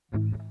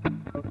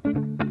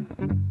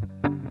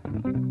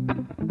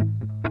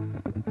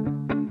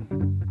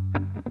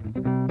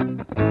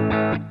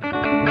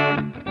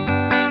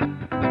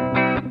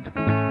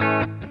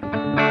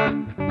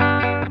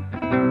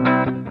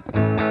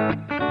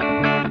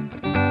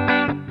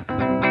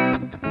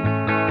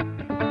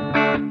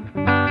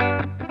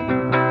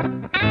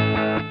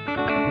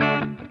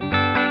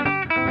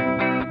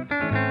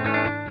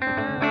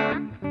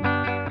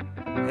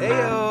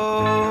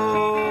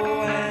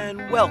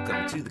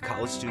to the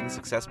College Student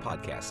Success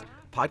Podcast,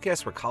 a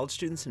podcast where college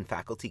students and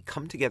faculty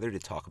come together to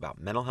talk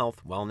about mental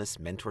health, wellness,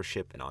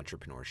 mentorship, and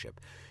entrepreneurship.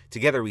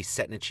 Together, we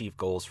set and achieve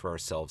goals for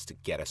ourselves to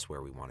get us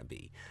where we want to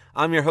be.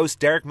 I'm your host,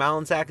 Derek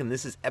Malinzak, and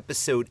this is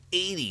episode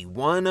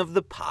 81 of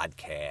the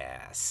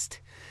podcast.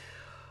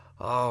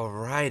 All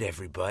right,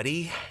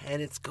 everybody, and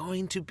it's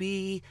going to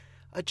be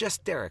a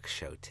Just Derek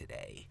show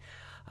today.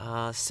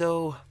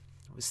 So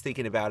I was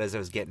thinking about, as I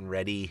was getting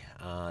ready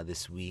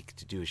this week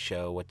to do a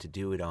show, what to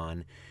do it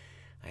on.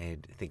 I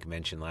think I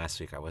mentioned last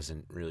week I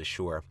wasn't really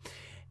sure.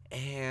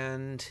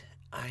 And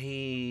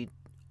the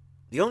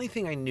only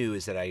thing I knew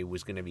is that I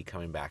was going to be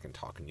coming back and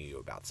talking to you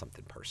about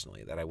something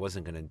personally, that I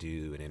wasn't going to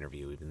do an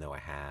interview, even though I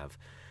have,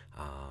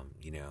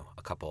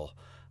 a couple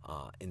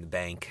in the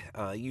bank.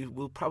 You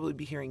will probably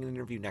be hearing an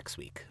interview next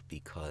week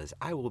because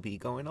I will be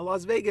going to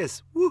Las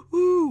Vegas.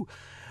 Woohoo!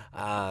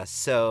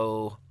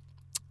 So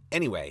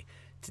anyway,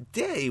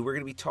 today we're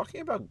going to be talking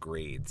about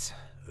grades.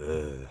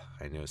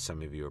 I know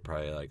some of you are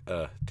probably like,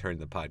 turn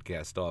the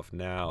podcast off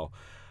now.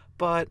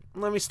 But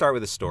let me start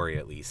with a story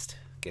at least.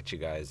 Get you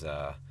guys,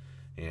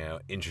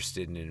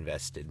 interested and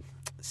invested.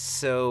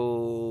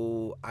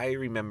 So I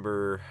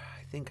remember,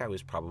 I think I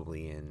was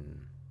probably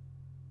in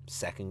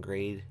second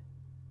grade,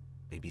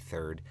 maybe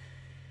third.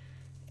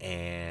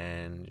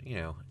 And,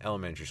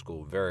 elementary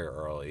school, very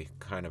early,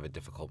 kind of a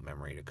difficult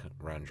memory to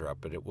conjure up,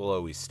 but it will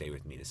always stay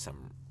with me to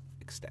some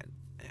extent.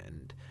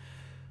 And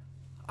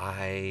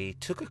I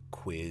took a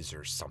quiz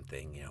or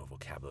something,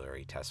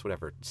 vocabulary test,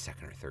 whatever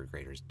second or third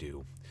graders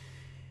do.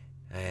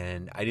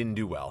 And I didn't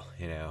do well,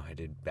 I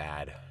did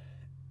bad.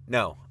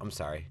 No, I'm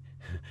sorry.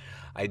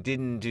 I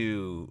didn't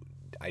do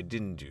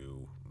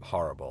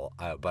horrible,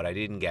 but I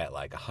didn't get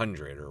like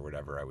 100 or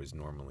whatever I was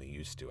normally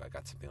used to. I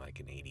got something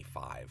like an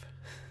 85.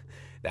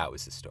 That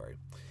was the story.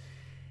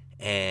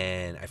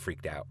 And I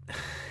freaked out.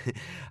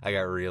 I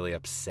got really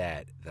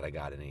upset that I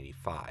got an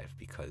 85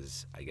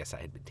 because I guess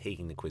I had been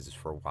taking the quizzes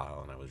for a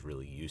while and I was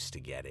really used to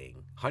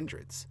getting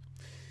hundreds.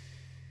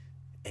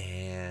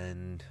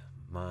 And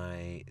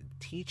my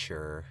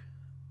teacher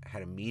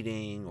had a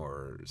meeting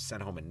or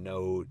sent home a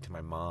note to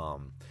my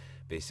mom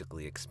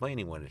basically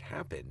explaining what had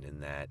happened,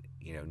 and that,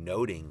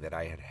 noting that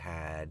I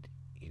had,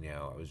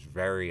 I was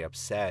very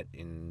upset,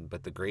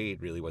 but the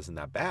grade really wasn't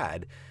that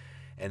bad.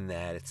 And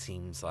that it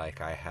seems like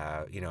I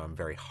have, I'm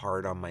very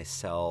hard on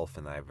myself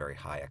and I have very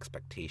high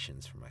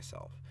expectations for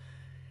myself.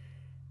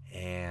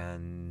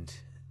 And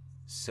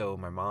so I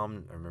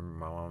remember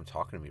my mom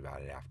talking to me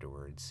about it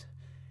afterwards.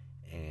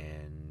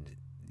 And,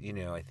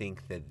 I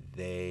think that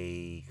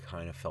they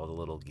kind of felt a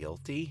little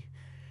guilty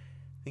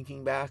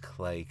thinking back.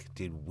 Like,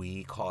 did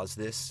we cause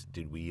this?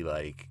 Did we,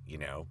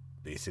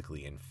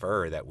 basically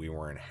infer that we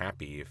weren't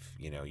happy if,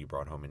 you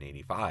brought home an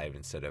 85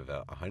 instead of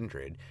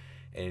 100?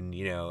 And,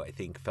 I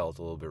think felt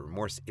a little bit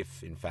remorse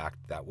if, in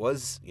fact, that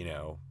was,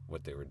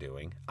 what they were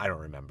doing. I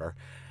don't remember.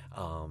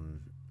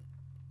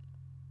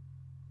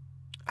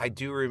 I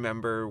do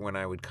remember when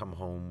I would come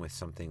home with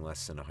something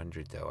less than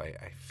 100, though.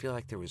 I feel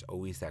like there was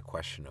always that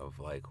question of,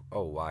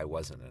 why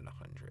wasn't it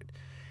 100?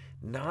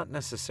 Not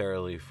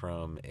necessarily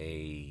from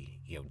a,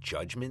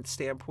 judgment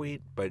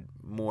standpoint, but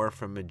more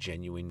from a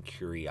genuine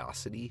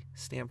curiosity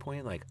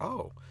standpoint.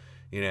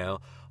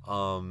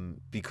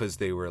 Because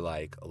they were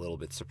a little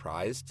bit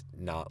surprised,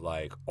 not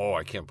like, oh,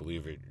 I can't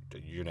believe it,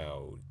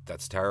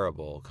 that's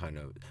terrible kind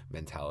of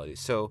mentality.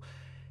 So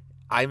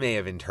I may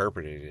have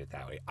interpreted it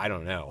that way. I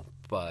don't know.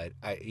 But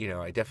I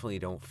definitely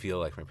don't feel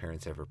like my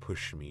parents ever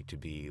pushed me to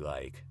be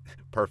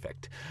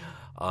perfect.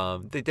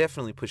 They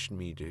definitely pushed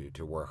me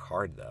to work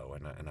hard though.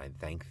 And I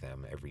thank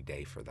them every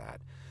day for that.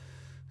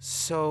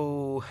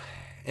 So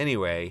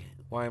anyway,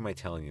 why am I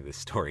telling you this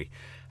story?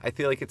 I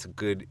feel like it's a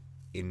good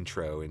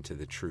intro into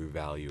the true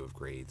value of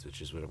grades,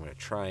 which is what I'm going to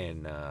try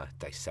and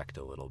dissect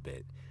a little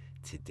bit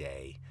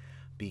today,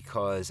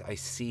 because I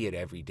see it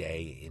every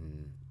day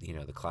in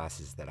the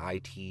classes that I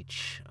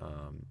teach,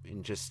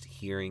 in just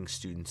hearing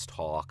students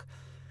talk.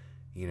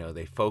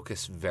 They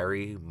focus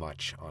very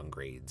much on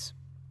grades.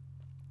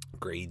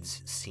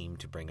 Grades seem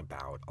to bring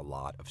about a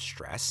lot of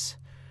stress,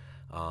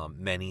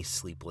 many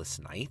sleepless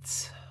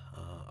nights,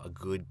 a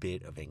good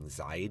bit of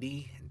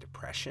anxiety and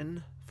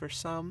depression for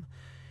some.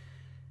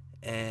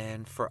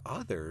 And for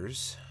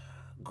others,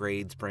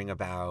 grades bring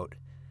about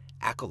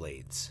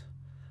accolades.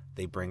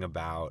 They bring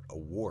about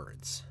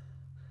awards.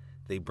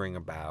 They bring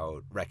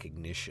about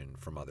recognition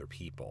from other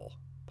people,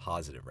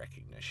 positive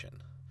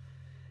recognition.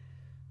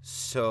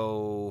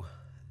 So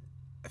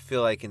I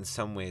feel like in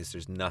some ways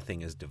there's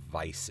nothing as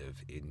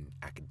divisive in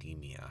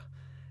academia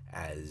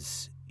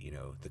as,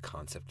 the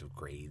concept of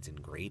grades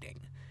and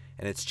grading.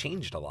 And it's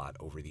changed a lot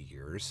over the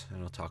years,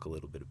 and I'll talk a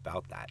little bit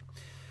about that.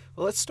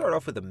 Well, let's start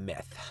off with a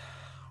myth.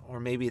 Or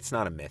maybe it's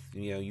not a myth.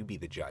 You be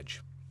the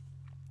judge.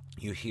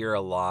 You hear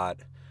a lot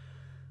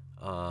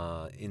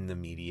in the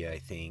media, I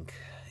think,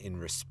 in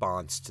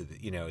response to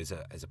as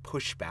a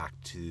pushback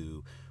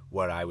to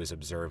what I was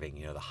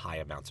observing. The high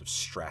amounts of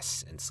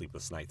stress and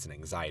sleepless nights and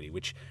anxiety,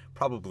 which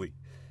probably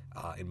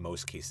in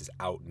most cases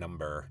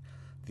outnumber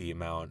the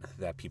amount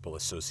that people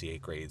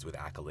associate grades with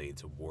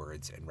accolades,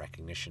 awards, and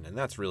recognition. And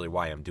that's really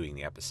why I'm doing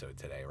the episode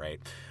today, right?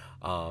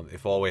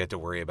 If all we had to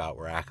worry about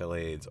were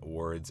accolades,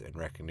 awards, and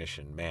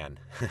recognition, man,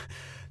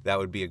 that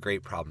would be a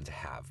great problem to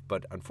have.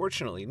 But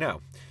unfortunately,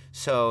 no.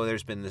 So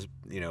there's been this,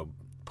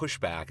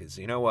 pushback is,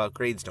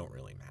 grades don't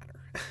really matter.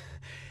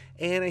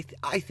 And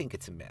I think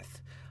it's a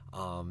myth.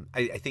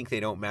 I think they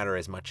don't matter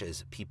as much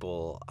as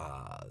people,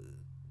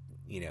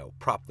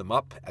 prop them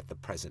up at the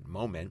present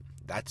moment.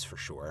 That's for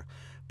sure.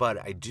 But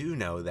I do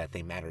know that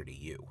they matter to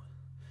you.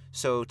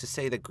 So to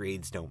say that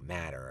grades don't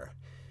matter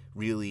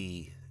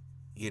really,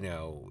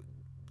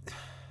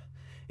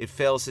 it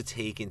fails to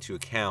take into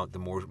account the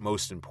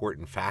most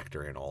important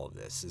factor in all of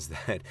this is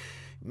that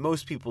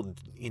most people,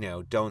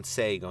 don't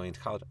say going to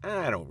college,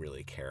 I don't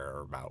really care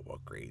about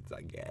what grades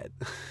I get.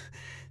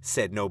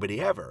 Said nobody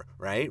ever,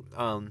 right?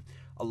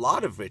 A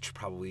lot of which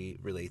probably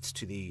relates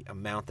to the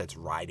amount that's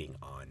riding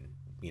on,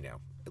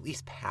 at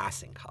least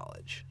passing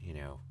college,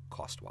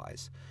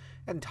 cost-wise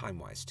and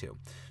time-wise too.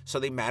 So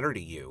they matter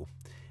to you.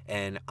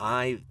 And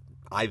I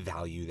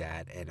value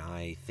that, and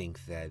I think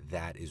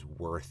that is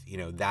worth,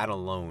 that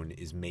alone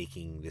is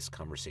making this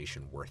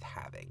conversation worth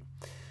having.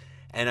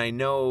 And I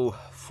know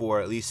for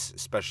at least,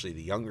 especially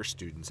the younger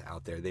students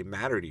out there, they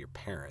matter to your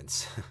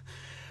parents,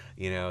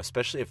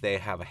 especially if they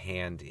have a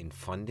hand in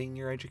funding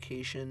your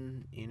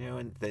education,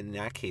 and then in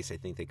that case, I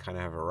think they kind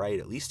of have a right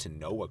at least to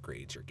know what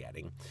grades you're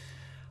getting.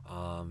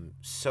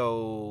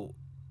 So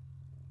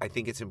I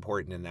think it's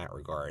important in that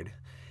regard.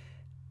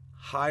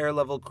 Higher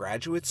level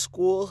graduate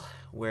school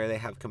where they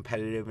have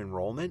competitive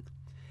enrollment,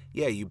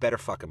 yeah, you better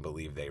fucking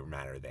believe they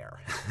matter there,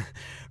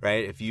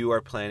 right? If you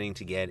are planning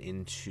to get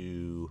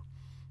into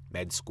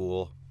med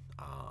school,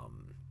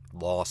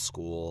 law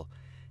school,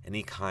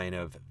 any kind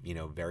of,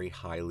 very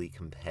highly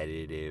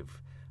competitive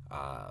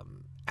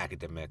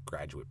academic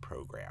graduate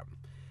program,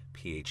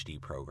 PhD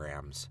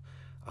programs,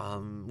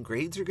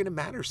 grades are going to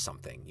matter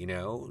something,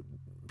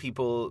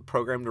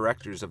 program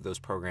directors of those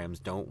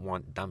programs don't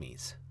want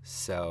dummies.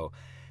 So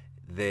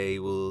they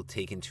will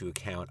take into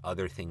account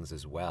other things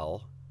as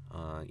well,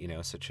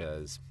 such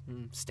as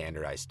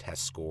standardized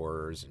test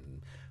scores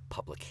and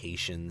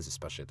publications,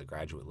 especially at the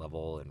graduate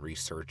level, and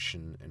research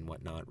and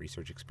whatnot,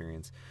 research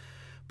experience.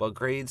 But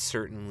grades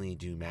certainly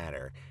do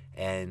matter.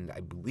 And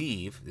I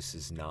believe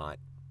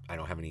I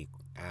don't have any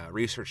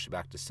research to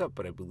back this up,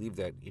 but I believe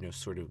that,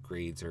 sort of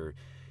grades are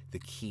the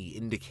key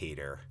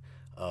indicator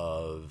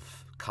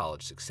of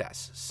college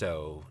success.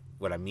 So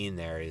what I mean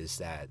there is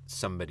that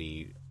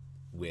somebody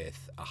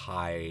with a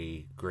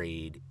high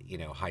grade,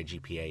 high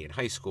GPA in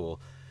high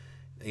school,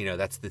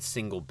 that's the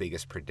single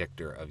biggest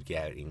predictor of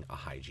getting a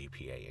high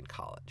GPA in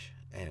college.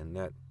 And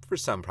that for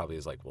some probably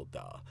is like, well,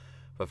 duh.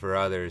 But for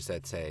others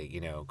that say,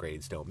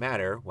 grades don't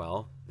matter,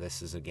 well,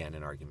 this is again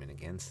an argument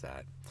against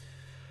that.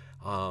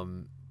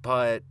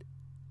 But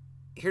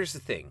here's the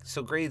thing.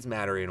 So grades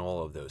matter in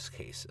all of those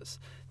cases.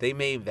 They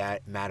may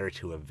matter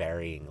to a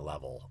varying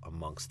level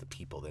amongst the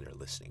people that are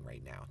listening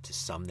right now. To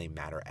some, they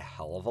matter a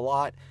hell of a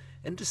lot.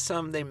 And to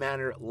some, they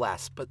matter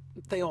less, but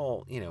they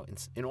all,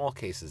 in all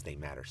cases, they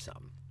matter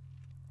some.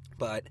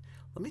 But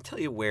let me tell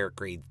you where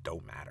grades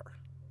don't matter.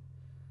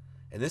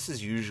 And this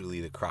is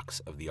usually the crux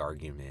of the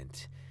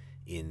argument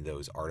in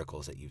those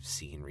articles that you've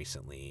seen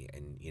recently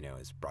and,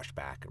 as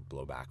brushback or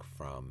blowback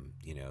from,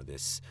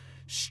 this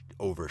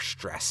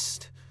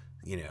overstressed,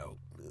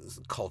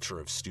 culture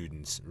of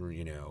students,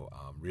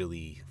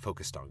 really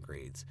focused on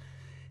grades.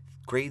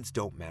 Grades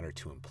don't matter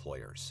to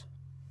employers.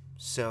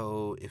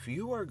 So if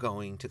you are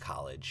going to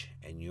college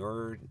and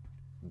your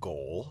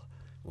goal,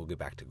 we'll get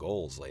back to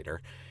goals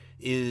later,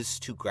 is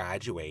to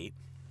graduate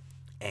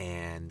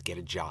and get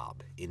a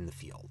job in the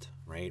field,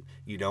 right?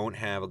 You don't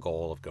have a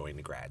goal of going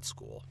to grad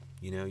school.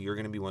 You're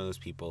going to be one of those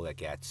people that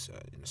gets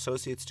an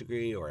associate's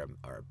degree or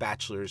a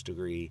bachelor's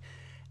degree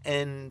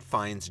and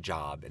finds a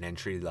job, an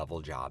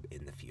entry-level job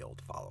in the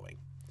field following.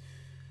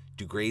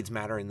 Do grades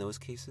matter in those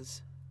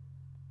cases?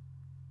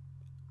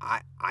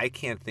 I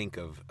can't think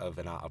of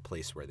a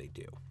place where they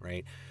do,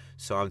 right?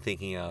 So I'm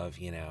thinking of,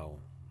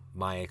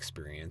 my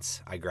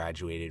experience. I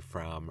graduated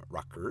from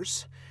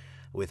Rutgers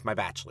with my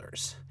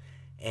bachelor's,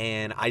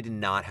 and I did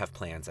not have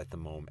plans at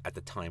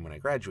the time when I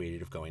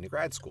graduated of going to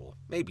grad school.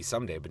 Maybe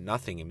someday, but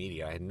nothing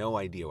immediate. I had no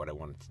idea what I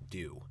wanted to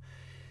do.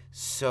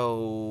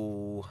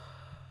 So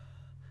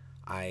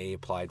I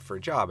applied for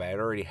a job. I had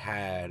already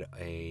had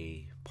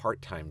a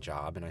part-time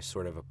job, and I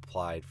sort of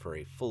applied for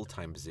a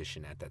full-time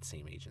position at that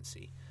same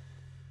agency.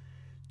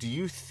 Do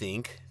you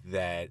think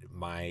that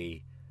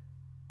my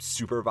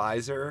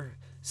supervisor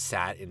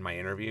sat in my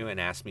interview and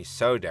asked me,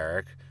 so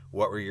Derek,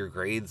 what were your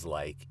grades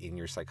like in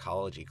your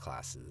psychology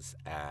classes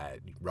at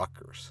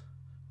Rutgers?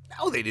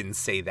 No, they didn't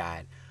say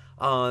that.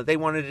 They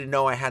wanted to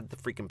know I had the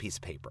freaking piece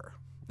of paper.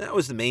 That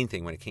was the main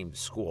thing when it came to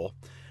school.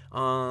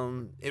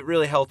 It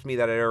really helped me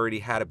that I already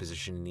had a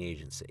position in the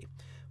agency.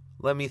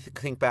 Let me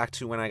think back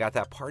to when I got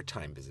that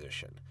part-time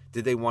position.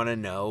 Did they want to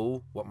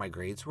know what my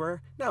grades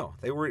were? No,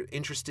 they were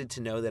interested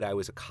to know that I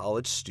was a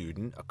college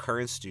student, a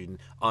current student,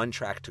 on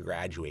track to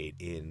graduate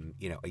in,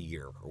 a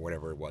year or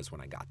whatever it was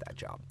when I got that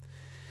job.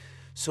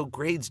 So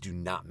grades do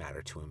not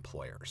matter to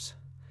employers.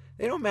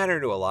 They don't matter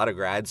to a lot of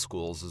grad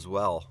schools as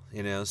well.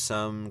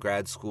 Some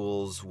grad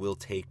schools will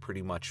take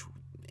pretty much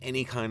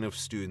any kind of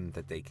student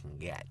that they can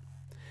get.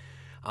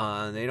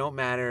 They don't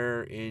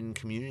matter in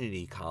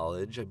community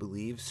college, I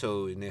believe.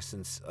 So in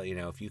essence,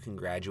 if you can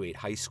graduate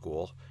high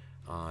school,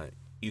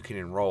 you can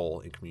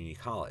enroll in community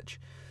college.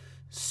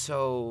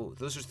 So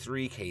those are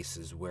 3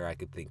 cases where I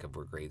could think of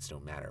where grades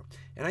don't matter.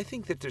 And I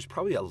think that there's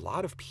probably a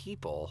lot of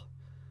people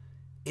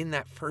in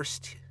that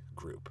first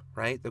group,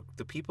 right?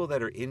 The people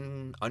that are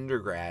in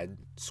undergrad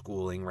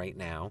schooling right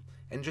now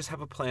and just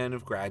have a plan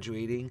of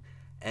graduating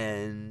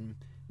and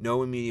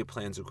no immediate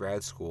plans of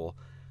grad school.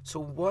 So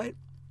what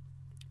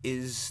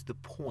is the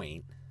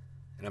point,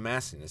 and I'm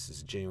asking this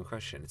as a genuine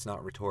question, it's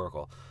not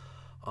rhetorical,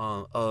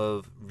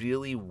 of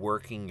really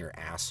working your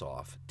ass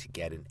off to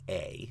get an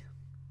A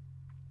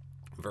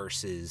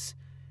versus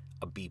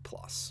a B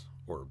plus,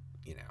 or,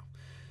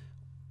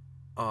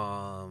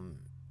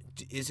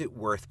 is it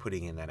worth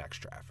putting in that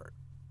extra effort?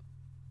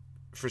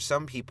 For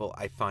some people,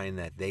 I find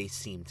that they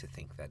seem to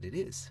think that it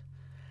is.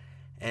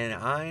 And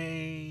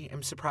I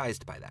am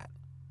surprised by that.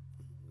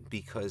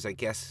 Because I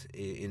guess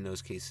in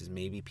those cases,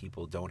 maybe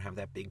people don't have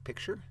that big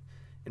picture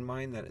in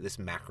mind, that this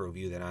macro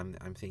view that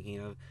I'm thinking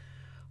of.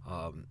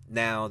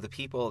 Now, the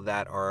people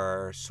that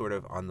are sort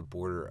of on the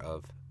border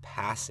of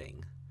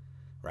passing,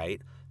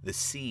 right? The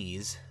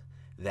C's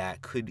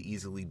that could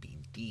easily be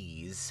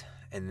D's,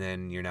 and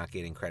then you're not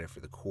getting credit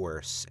for the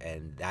course,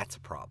 and that's a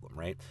problem,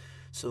 right?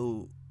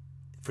 So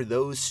for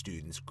those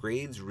students,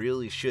 grades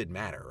really should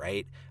matter,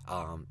 right?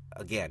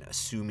 Again,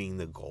 assuming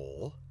the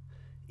goal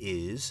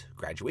is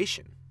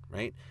graduation.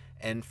 Right?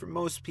 And for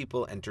most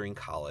people entering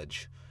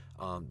college,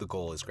 the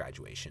goal is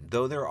graduation.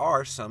 Though there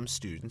are some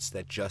students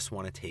that just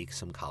want to take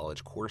some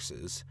college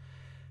courses,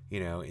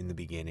 in the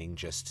beginning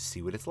just to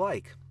see what it's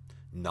like.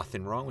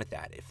 Nothing wrong with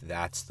that. If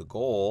that's the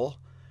goal,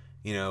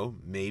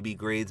 maybe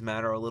grades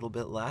matter a little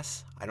bit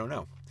less. I don't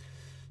know.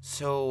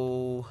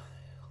 So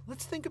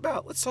let's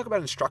talk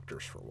about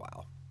instructors for a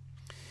while.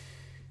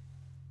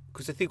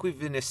 Because I think we've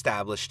been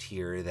established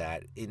here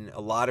that in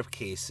a lot of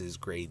cases,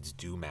 grades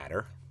do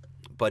matter.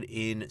 But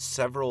in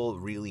several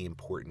really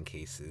important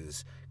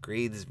cases,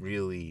 grades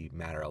really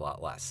matter a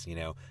lot less,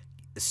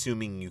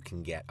 assuming you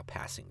can get a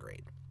passing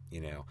grade,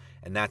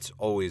 And that's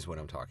always what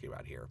I'm talking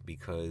about here,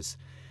 because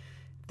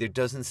there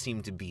doesn't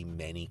seem to be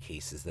many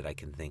cases that I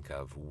can think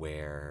of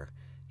where,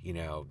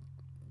 you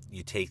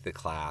take the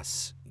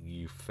class,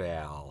 you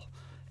fail,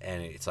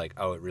 and it's like,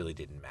 oh, it really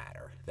didn't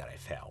matter that I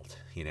failed,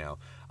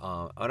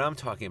 What I'm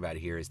talking about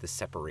here is the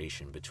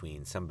separation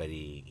between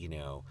somebody,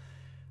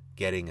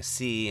 getting a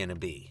C and a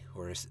B,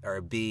 or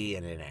a B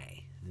and an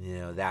A,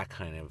 that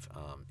kind of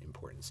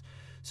importance.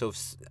 So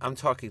if I'm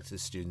talking to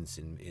students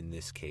in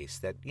this case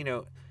that,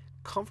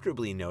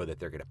 comfortably know that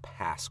they're going to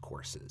pass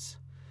courses,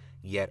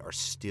 yet are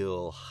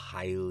still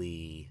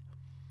highly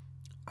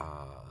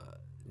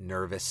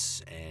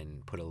nervous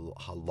and put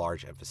a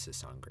large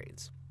emphasis on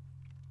grades.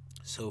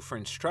 So for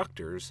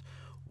instructors,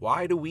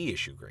 why do we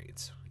issue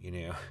grades?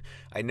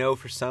 I know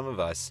for some of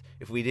us,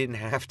 if we didn't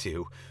have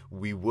to,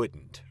 we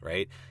wouldn't,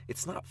 right?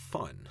 It's not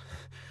fun.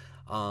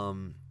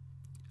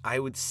 I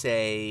would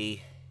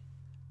say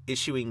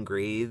issuing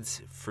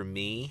grades for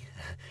me,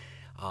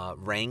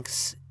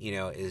 ranks,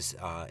 is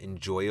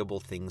enjoyable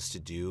things to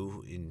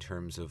do in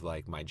terms of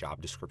like my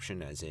job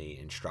description as a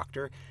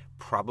instructor,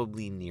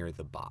 probably near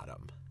the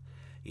bottom.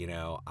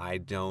 I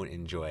don't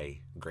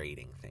enjoy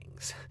grading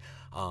things.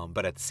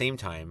 But at the same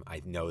time,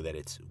 I know that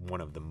it's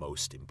one of the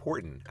most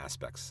important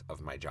aspects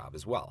of my job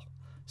as well.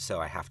 So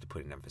I have to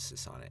put an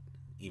emphasis on it,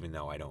 even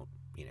though I don't,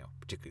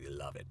 particularly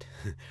love it.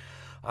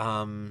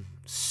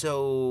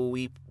 So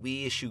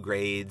we issue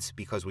grades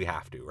because we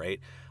have to, right?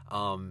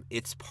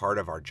 It's part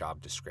of our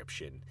job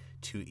description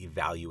to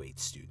evaluate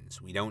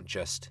students. We don't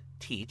just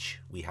teach,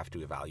 we have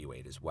to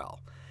evaluate as well.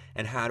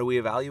 And how do we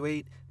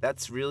evaluate?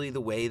 That's really the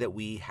way that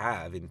we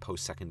have in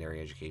post-secondary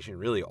education,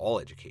 really all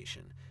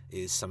education,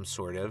 is some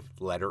sort of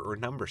letter or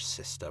number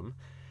system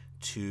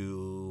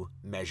to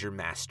measure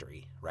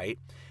mastery, right?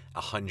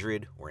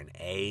 100 or an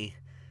A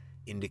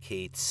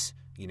indicates,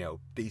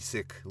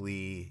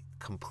 basically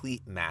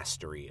complete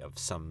mastery of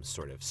some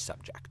sort of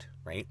subject,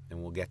 right?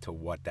 And we'll get to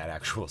what that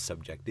actual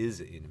subject is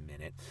in a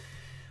minute.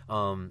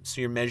 So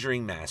you're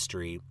measuring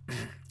mastery,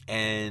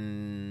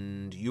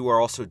 and you are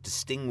also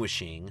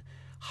distinguishing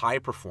high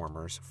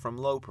performers from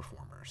low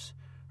performers,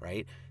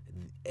 right?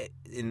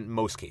 In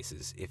most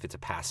cases, if it's a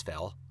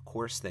pass-fail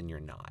course, then you're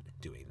not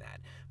doing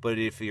that. But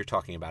if you're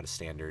talking about a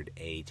standard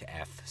A to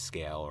F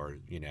scale or,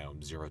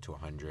 0 to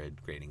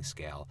 100 grading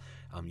scale,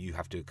 you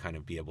have to kind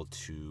of be able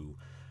to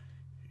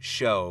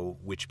show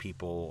which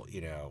people,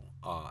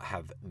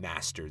 have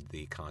mastered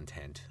the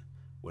content,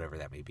 whatever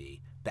that may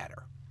be,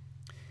 better.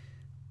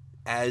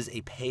 As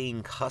a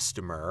paying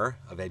customer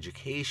of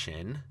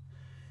education,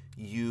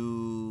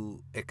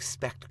 you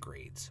expect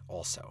grades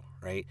also,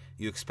 right?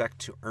 You expect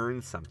to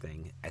earn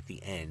something at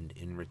the end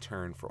in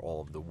return for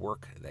all of the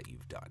work that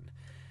you've done.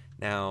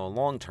 Now,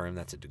 long term,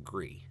 that's a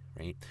degree,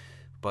 right?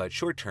 But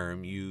short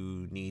term,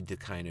 you need to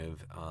kind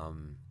of,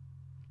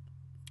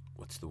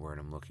 what's the word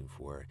I'm looking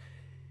for?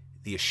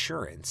 The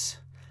assurance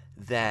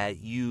that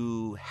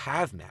you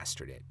have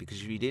mastered it.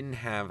 Because if you didn't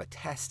have a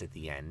test at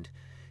the end,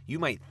 you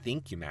might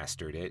think you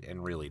mastered it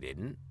and really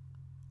didn't.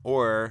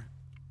 Or,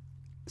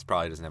 this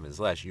probably doesn't have as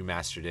less, you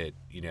mastered it,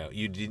 you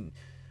didn't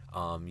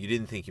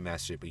think you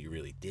mastered it, but you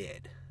really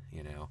did,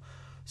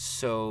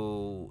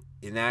 So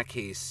in that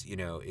case,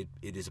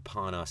 it is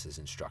upon us as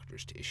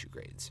instructors to issue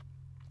grades.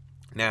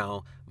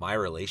 Now, my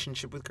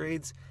relationship with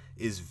grades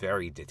is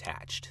very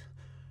detached,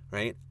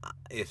 right?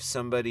 If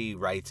somebody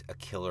writes a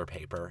killer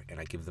paper and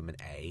I give them an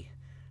A,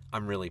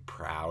 I'm really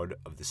proud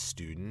of the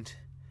student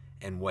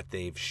and what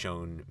they've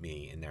shown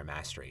me in their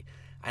mastery.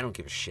 I don't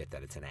give a shit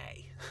that it's an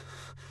A.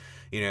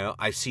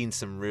 I've seen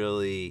some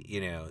really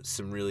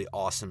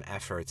awesome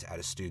efforts out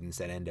of students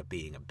that end up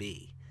being a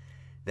B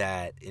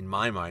that, in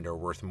my mind, are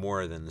worth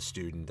more than the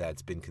student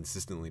that's been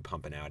consistently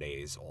pumping out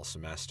A's all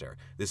semester.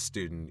 This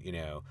student,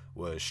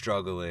 was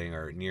struggling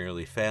or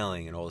nearly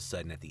failing, and all of a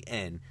sudden at the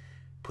end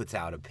puts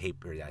out a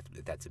paper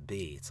that's a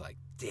B. It's like,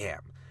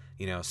 damn,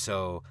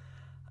 so,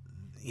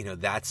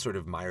 that's sort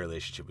of my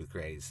relationship with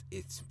grades.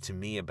 It's, to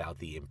me, about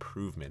the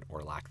improvement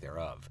or lack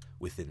thereof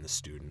within the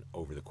student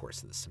over the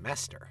course of the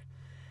semester.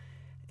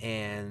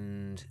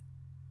 And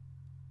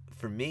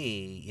for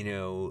me,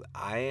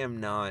 I am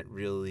not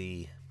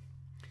really,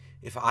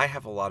 if I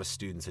have a lot of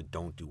students that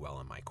don't do well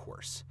in my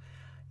course,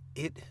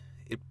 it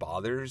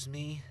bothers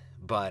me,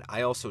 but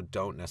I also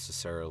don't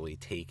necessarily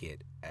take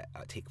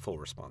full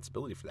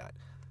responsibility for that.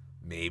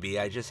 Maybe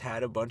I just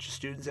had a bunch of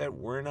students that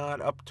were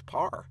not up to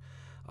par.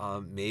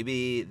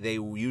 Maybe they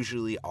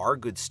usually are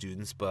good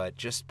students, but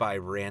just by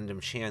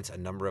random chance, a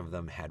number of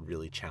them had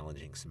really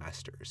challenging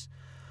semesters.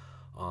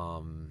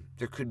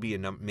 There could be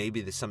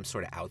maybe there's some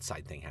sort of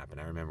outside thing happen.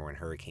 I remember when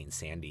Hurricane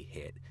Sandy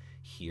hit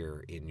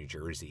here in New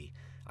Jersey,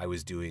 I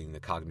was doing the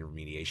cognitive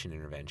remediation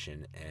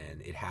intervention,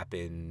 and it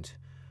happened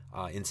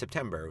in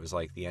September. It was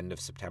like the end of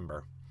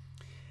September.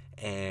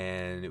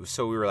 And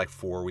we were like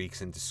 4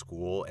 weeks into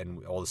school,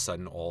 and all of a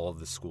sudden all of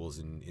the schools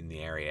in the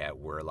area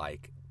were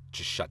like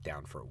just shut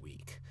down for a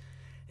week.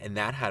 And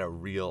that had a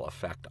real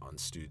effect on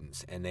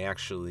students. And they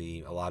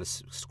actually, a lot of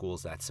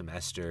schools that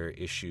semester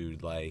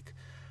issued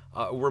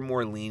were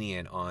more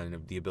lenient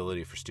on the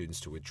ability for students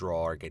to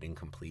withdraw or get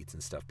incompletes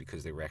and stuff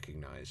because they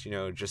recognized,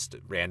 just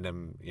a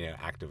random,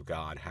 act of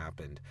God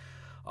happened.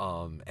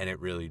 And it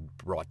really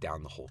brought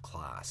down the whole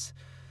class.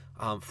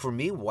 For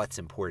me, what's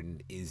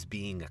important is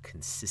being a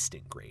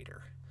consistent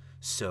grader.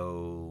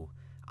 So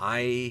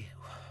I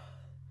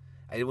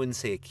wouldn't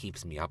say it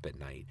keeps me up at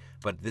night,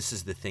 but this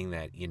is the thing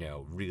that,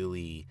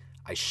 really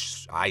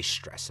I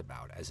stress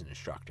about as an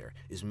instructor,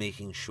 is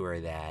making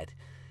sure that,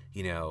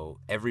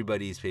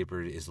 everybody's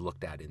paper is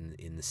looked at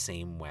in the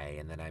same way,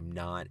 and that I'm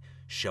not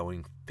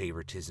showing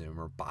favoritism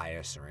or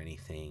bias or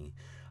anything,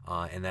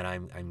 and that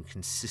I'm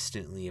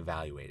consistently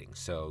evaluating.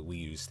 So we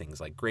use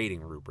things like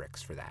grading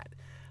rubrics for that,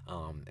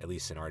 at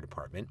least in our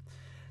department.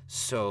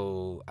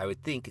 So I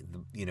would think,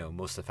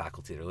 most of the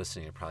faculty that are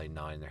listening are probably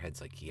nodding their heads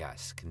like,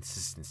 yes,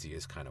 consistency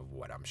is kind of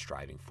what I'm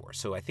striving for.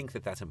 So I think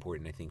that that's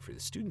important. I think for the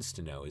students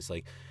to know is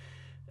like,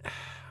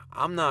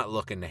 I'm not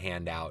looking to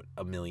hand out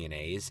a million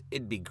A's.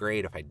 It'd be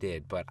great if I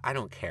did, but I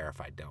don't care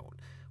if I don't.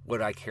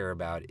 What I care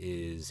about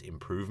is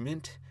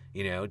improvement.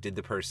 Was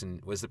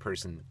the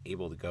person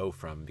able to go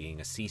from being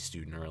a C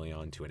student early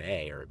on to an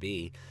A or a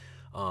B?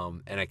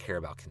 And I care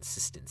about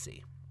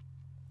consistency.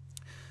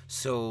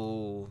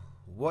 So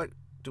what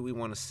do we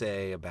want to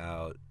say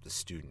about the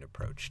student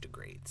approach to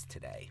grades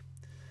today?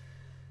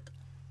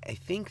 I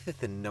think that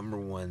the number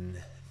one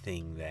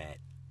thing that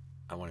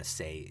I want to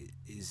say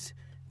is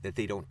that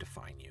they don't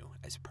define you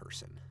as a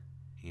person.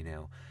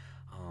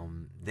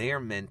 They are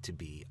meant to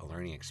be a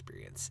learning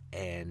experience,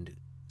 and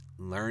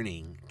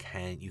learning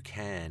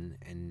can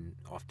and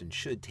often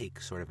should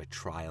take sort of a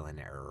trial and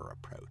error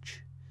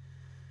approach.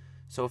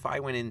 So if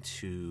I went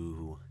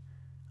into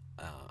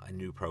a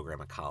new program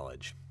at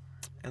college,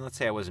 and let's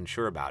say I wasn't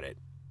sure about it,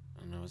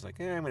 and I was like,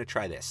 I'm going to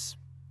try this,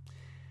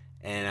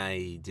 and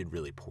I did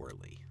really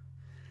poorly,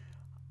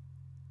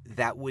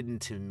 that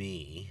wouldn't, to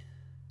me,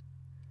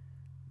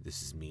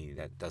 this is me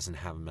that doesn't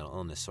have a mental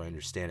illness, so I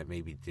understand it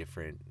may be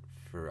different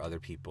for other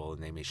people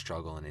and they may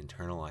struggle and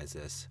internalize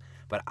this,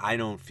 but I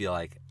don't feel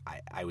like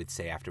I would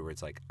say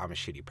afterwards, like, I'm a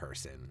shitty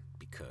person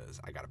because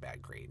I got a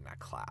bad grade in that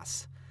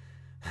class.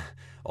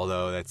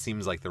 Although that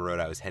seems like the road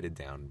I was headed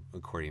down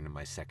according to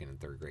my second and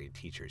third grade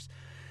teachers.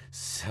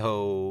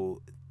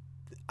 So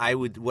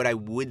what I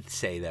would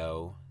say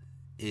though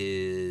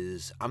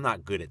is I'm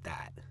not good at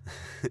that.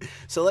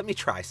 So let me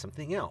try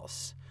something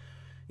else.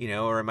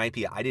 Or it might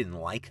be I didn't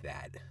like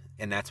that,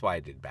 and that's why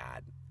I did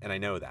bad, and I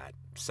know that,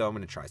 so I'm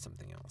going to try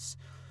something else.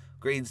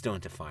 Grades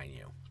don't define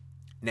you.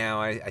 Now,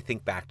 I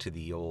think back to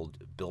the old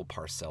Bill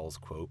Parcells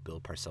quote.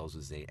 Bill Parcells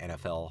was a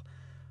NFL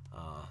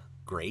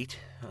great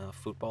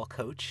football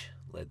coach,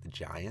 led the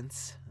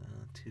Giants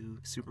to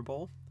Super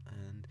Bowl.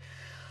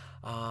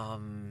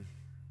 And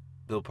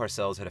Bill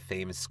Parcells had a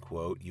famous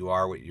quote: you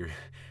are what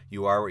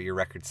your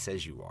record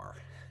says you are,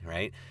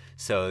 right?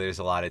 So there's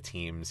a lot of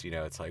teams,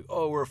 it's like,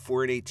 oh, we're a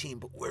 4-8 team,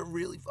 but we're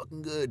really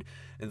fucking good.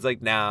 And it's like,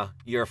 nah,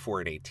 you're a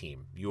 4-8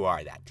 team. You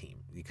are that team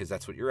because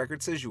that's what your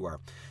record says you are.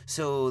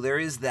 So there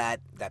is that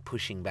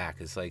pushing back.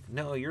 It's like,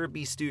 no, you're a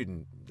B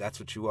student. That's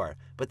what you are.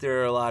 But there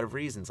are a lot of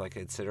reasons, like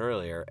I said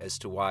earlier, as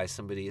to why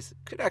somebody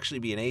could actually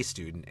be an A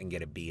student and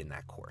get a B in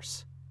that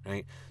course,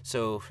 right?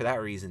 So for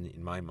that reason,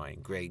 in my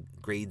mind,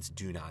 grades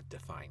do not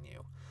define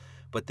you,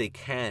 but they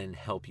can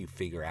help you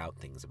figure out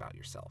things about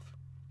yourself.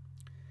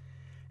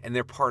 And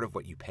they're part of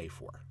what you pay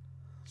for.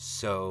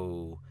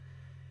 So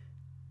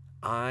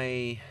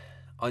I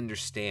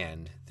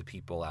understand the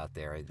people out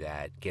there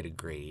that get a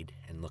grade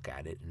and look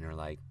at it and they're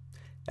like,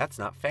 that's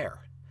not fair.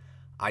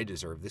 I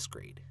deserve this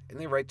grade. And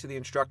they write to the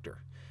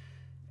instructor.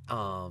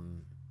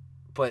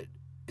 But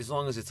as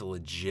long as it's a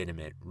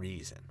legitimate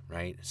reason,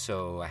 right?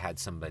 So I had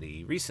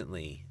somebody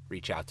recently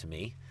reach out to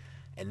me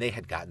and they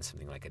had gotten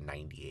something like a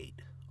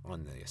 98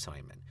 on the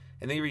assignment.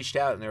 And they reached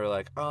out and they were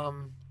like,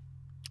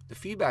 the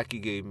feedback you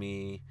gave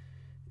me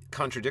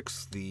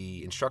contradicts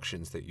the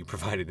instructions that you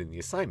provided in the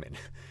assignment.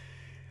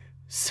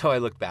 So I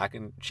looked back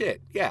and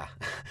shit, yeah.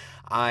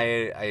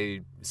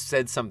 I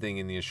said something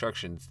in the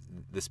instructions.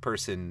 This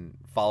person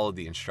followed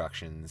the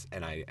instructions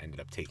and I ended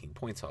up taking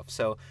points off.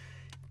 So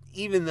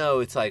even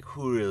though it's like,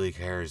 who really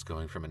cares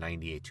going from a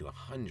 98 to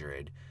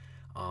 100,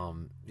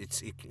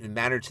 it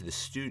mattered to the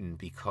student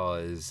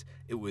because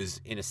it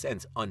was, in a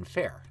sense,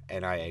 unfair.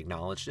 And I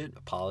acknowledged it,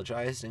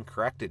 apologized, and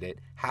corrected it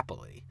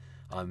happily.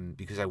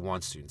 Because I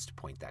want students to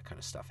point that kind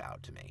of stuff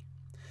out to me.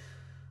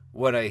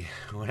 What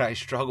I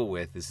struggle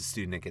with is a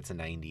student that gets a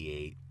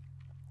 98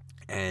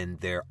 and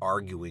they're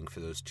arguing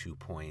for those 2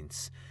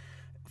 points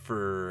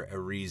for a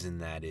reason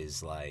that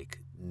is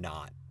like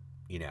not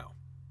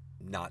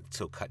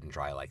so cut and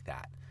dry like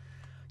that.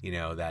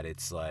 That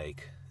it's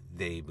like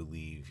they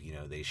believe,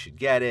 they should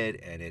get it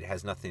and it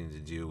has nothing to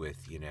do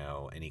with,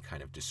 any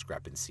kind of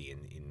discrepancy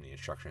in the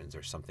instructions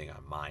or something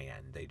on my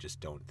end. They just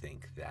don't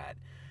think that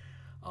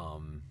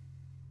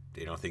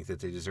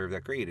they deserve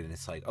that grade. And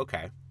it's like,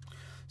 okay.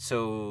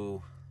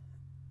 So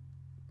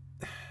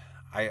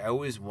I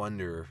always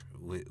wonder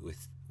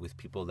with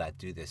people that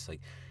do this,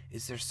 like,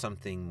 is there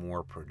something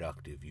more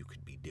productive you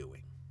could be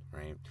doing,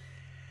 right?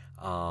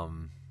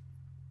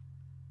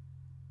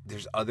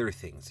 There's other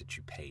things that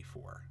you pay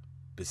for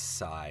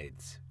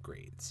besides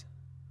grades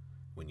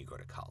when you go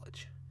to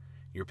college.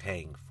 You're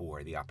paying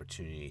for the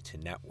opportunity to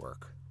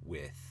network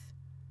with,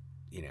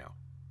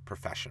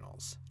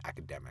 professionals,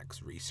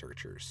 academics,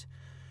 researchers.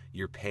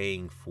 You're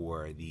paying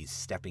for these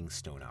stepping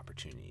stone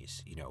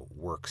opportunities,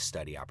 work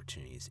study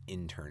opportunities,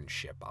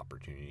 internship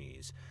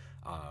opportunities,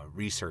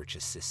 research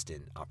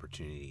assistant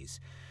opportunities.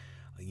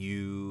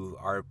 You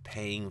are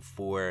paying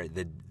for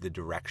the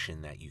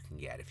direction that you can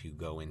get. If you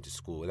go into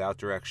school without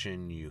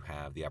direction, you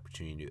have the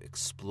opportunity to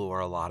explore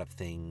a lot of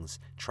things,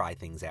 try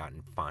things out,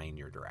 and find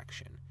your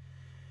direction.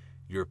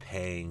 You're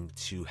paying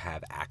to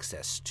have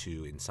access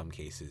to, in some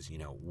cases,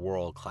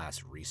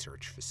 world-class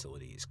research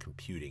facilities,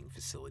 computing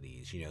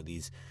facilities,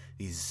 these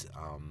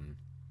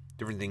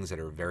different things that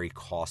are very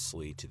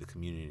costly to the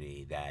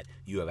community that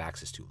you have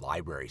access to,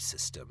 library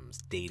systems,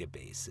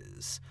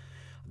 databases,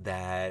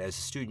 that as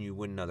a student you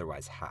wouldn't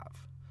otherwise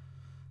have.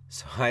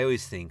 So I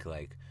always think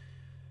like,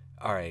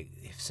 all right,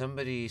 if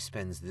somebody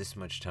spends this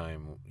much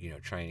time,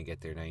 trying to get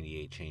their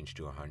 98 changed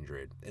to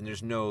 100, and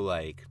there's no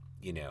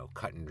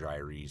cut and dry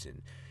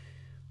reason,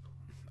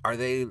 are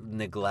they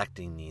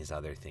neglecting these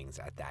other things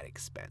at that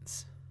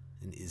expense?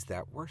 And is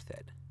that worth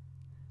it?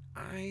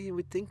 I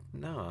would think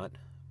not,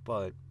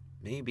 but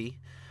maybe.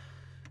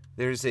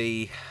 There's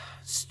a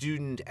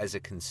student as a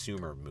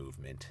consumer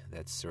movement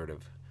that's sort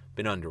of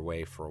been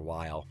underway for a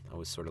while. I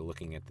was sort of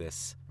looking at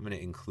this. I'm going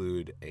to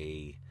include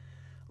a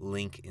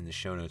link in the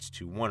show notes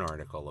to one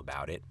article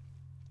about it.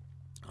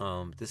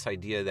 This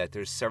idea that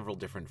there's several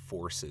different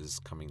forces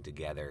coming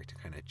together to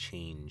kind of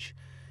change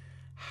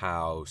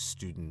how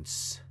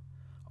students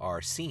are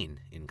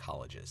seen in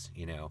colleges.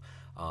 It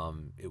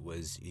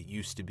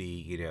used to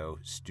be,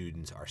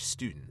 students are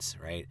students,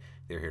 right?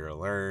 They're here to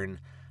learn.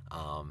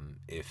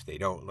 If they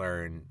don't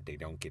learn, they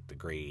don't get the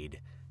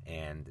grade,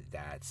 and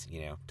that's,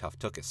 tough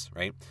tookus,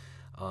 right?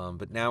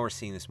 But now we're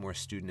seeing this more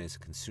student as a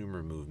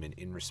consumer movement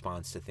in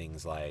response to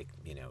things like,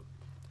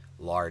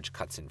 large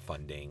cuts in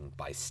funding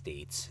by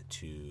states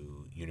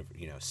to,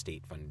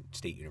 state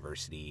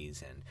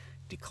universities and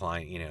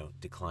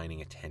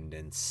declining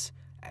attendance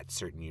at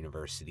certain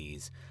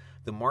universities.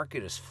 The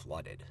market is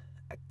flooded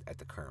at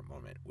the current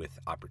moment with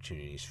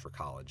opportunities for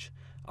college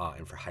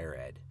and for higher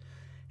ed.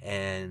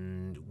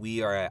 And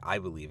we are, I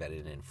believe, at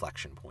an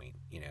inflection point.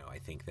 I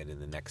think that in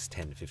the next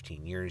 10 to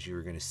 15 years,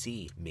 you're going to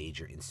see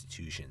major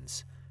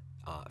institutions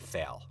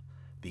fail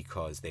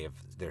because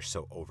they're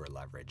so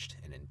over-leveraged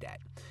and in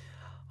debt.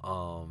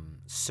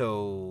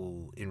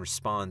 So in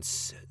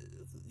response,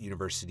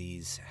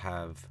 universities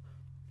have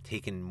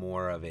taken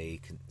more of a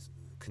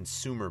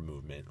consumer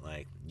movement,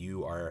 like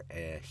you are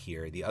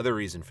here. The other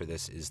reason for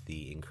this is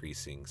the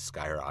increasing,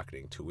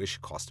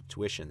 skyrocketing cost of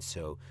tuition.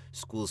 So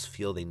schools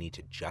feel they need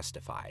to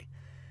justify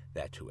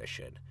that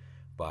tuition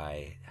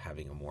by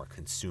having a more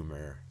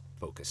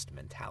consumer-focused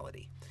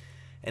mentality.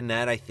 And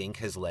that, I think,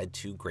 has led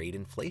to grade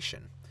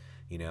inflation,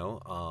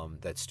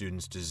 that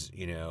students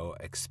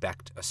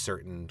expect a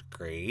certain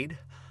grade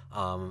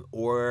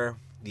or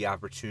the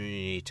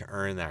opportunity to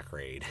earn that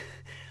grade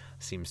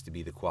seems to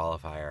be the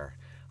qualifier.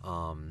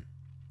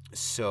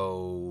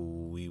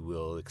 So we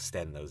will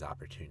extend those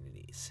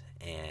opportunities.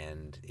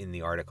 And in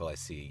the article I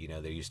see,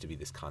 there used to be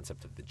this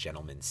concept of the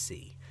gentleman's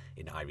C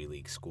in Ivy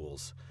League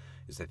schools,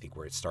 is I think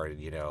where it started,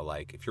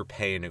 like if you're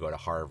paying to go to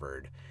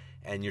Harvard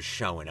and you're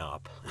showing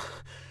up,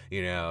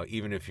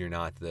 even if you're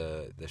not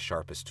the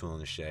sharpest tool in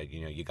the shed,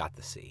 you got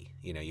the C,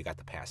 you got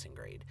the passing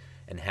grade.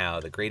 And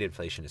how the grade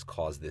inflation has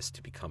caused this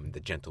to become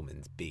the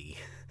gentleman's B.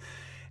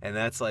 And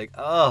that's like,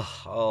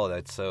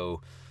 that's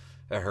so...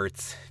 It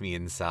hurts me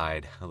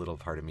inside. A little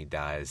part of me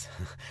dies.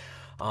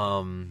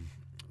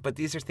 But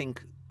these are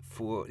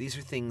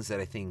things that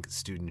I think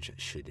students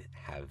should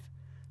have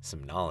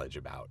some knowledge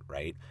about,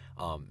 right?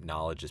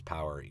 Knowledge is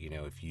power.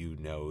 If you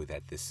know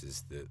that this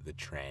is the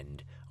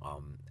trend,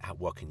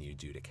 what can you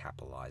do to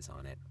capitalize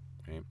on it,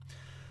 right?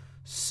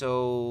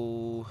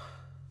 So,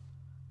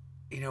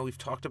 we've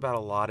talked about a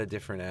lot of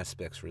different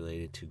aspects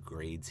related to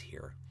grades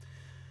here.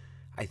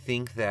 I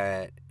think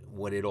that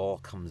what it all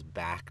comes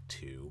back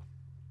to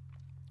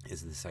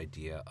is this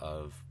idea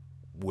of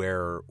what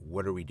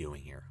are we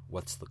doing here?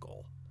 What's the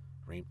goal,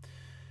 right?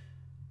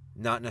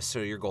 Not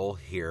necessarily your goal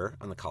here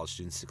on the College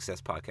Student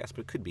Success Podcast, but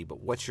it could be. But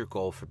what's your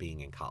goal for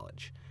being in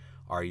college?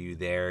 Are you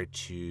there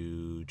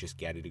to just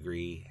get a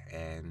degree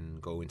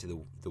and go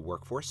into the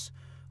workforce?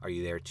 Are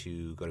you there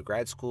to go to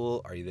grad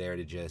school? Are you there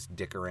to just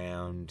dick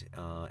around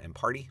and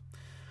party?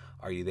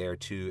 Are you there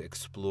to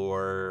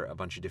explore a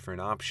bunch of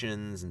different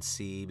options and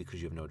see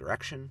because you have no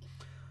direction?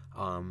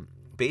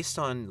 Based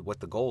on what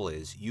the goal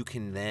is, you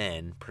can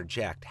then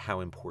project how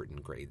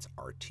important grades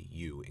are to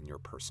you in your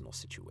personal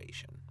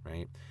situation,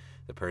 right?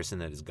 The person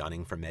that is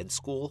gunning for med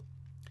school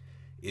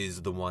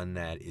is the one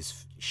that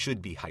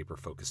should be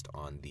hyper-focused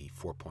on the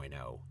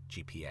 4.0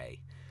 GPA.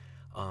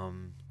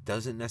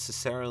 Doesn't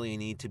necessarily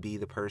need to be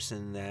the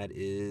person that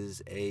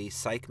is a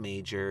psych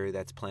major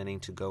that's planning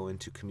to go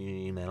into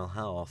community mental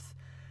health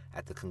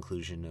at the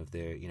conclusion of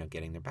their,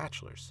 getting their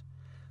bachelor's,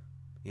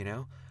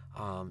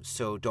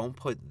 So don't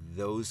put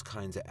those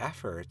kinds of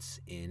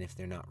efforts in if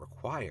they're not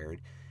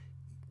required.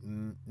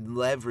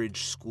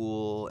 Leverage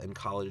school and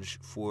college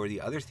for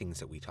the other things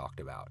that we talked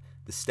about,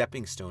 the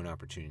stepping stone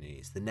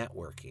opportunities, the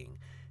networking,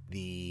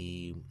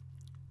 the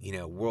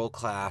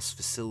world-class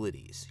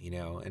facilities,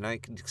 and I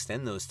can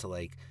extend those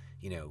to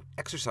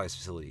exercise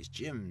facilities,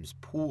 gyms,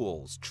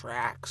 pools,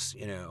 tracks,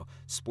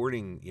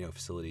 sporting,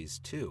 facilities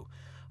too.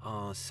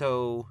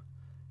 So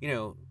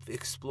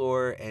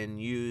explore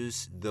and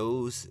use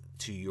those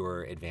to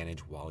your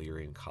advantage while you're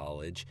in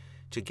college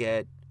to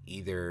get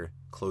either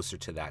closer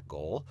to that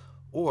goal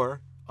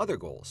or other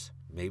goals.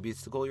 Maybe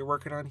it's the goal you're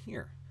working on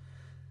here.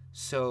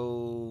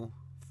 So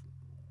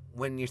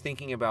when you're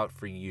thinking about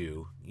for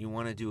you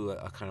want to do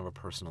a kind of a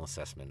personal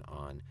assessment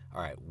on,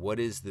 all right, what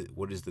is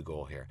the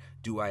goal here?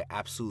 Do I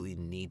absolutely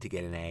need to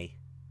get an A?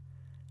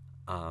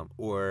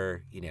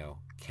 Or,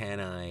 can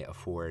I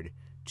afford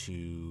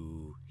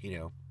to,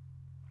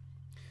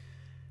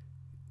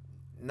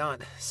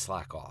 not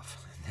slack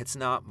off? That's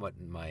not what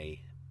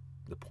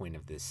the point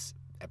of this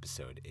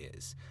episode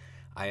is.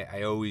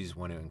 I always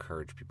want to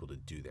encourage people to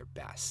do their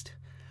best,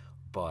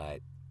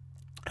 but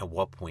at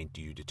what point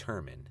do you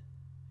determine,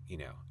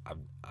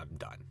 I'm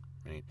done,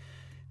 right?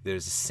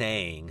 There's a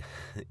saying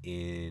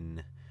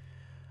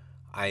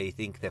I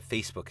think that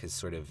Facebook has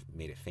sort of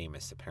made it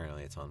famous.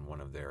 Apparently it's on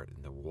one of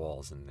the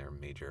walls in their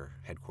major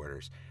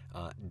headquarters.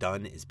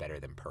 Done is better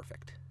than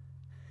perfect.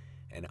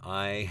 And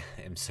I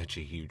am such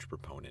a huge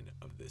proponent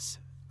of this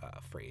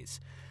phrase.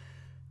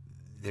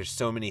 There's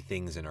so many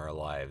things in our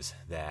lives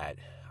that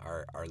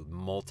are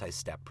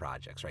multi-step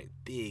projects, right?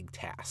 Big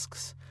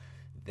tasks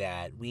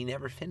that we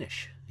never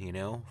finish,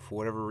 for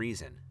whatever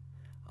reason.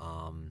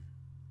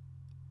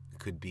 It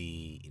could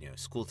be,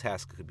 school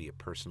task, it could be a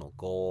personal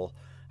goal.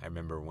 I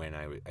remember when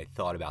I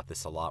thought about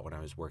this a lot when I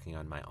was working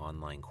on my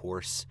online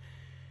course,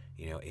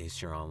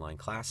 Ace Your Online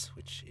Class,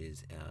 which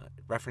is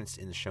referenced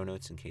in the show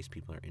notes in case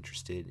people are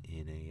interested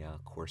in a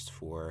course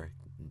for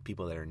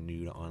people that are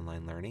new to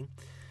online learning.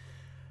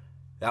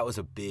 That was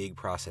a big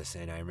process,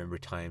 and I remember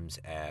times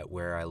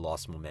where I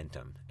lost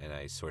momentum, and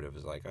I sort of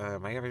was like,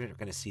 am I ever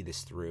going to see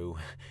this through?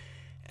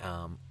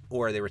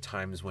 Or there were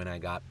times when I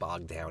got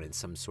bogged down in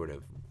some sort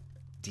of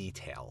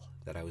detail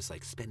that I was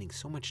like spending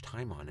so much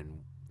time on,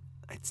 and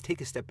I'd take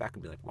a step back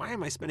and be like, why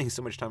am I spending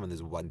so much time on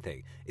this one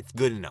thing? It's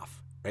good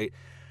enough, right?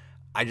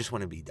 I just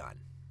want to be done.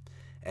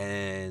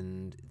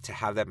 And to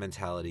have that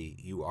mentality,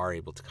 you are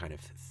able to kind of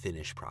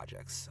finish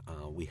projects.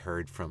 We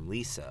heard from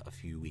Lisa a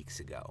few weeks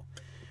ago,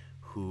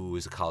 who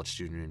is a college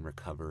student in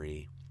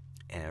recovery,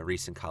 a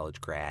recent college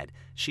grad,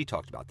 she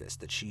talked about this,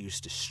 that she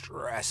used to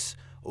stress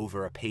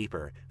over a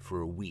paper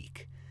for a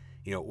week,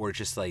 or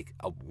just like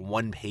a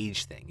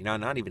one-page thing,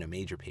 not even a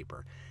major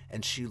paper.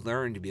 And she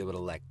learned to be able to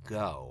let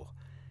go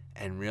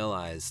and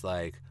realize,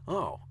 like,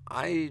 oh,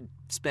 I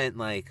spent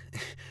like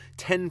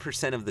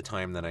 10% of the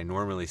time that I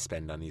normally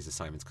spend on these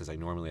assignments because I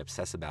normally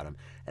obsess about them,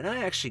 and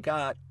I actually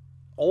got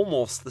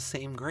almost the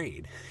same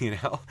grade, and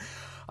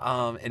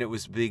it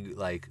was big,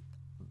 like,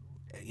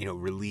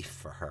 relief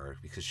for her,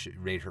 because she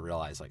made her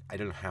realize, like, I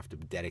didn't have to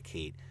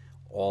dedicate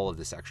all of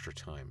this extra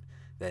time,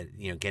 that,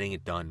 getting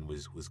it done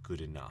was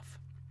good enough.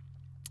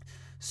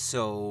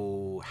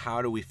 So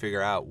how do we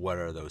figure out what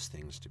are those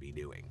things to be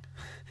doing?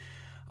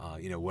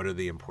 What are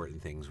the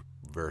important things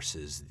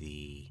versus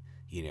the,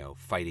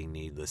 fighting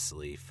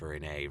needlessly for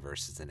an A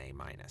versus an A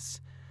minus?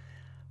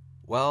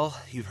 Well,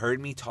 you've heard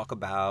me talk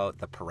about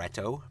the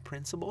Pareto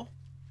principle,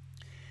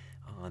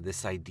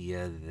 this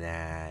idea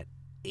that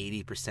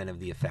 80% of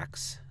the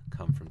effects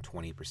come from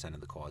 20%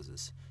 of the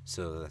causes.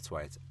 So that's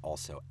why it's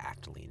also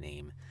aptly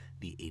named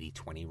the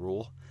 80-20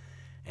 rule.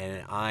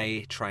 And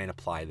I try and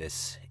apply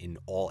this in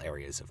all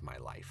areas of my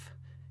life.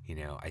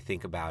 I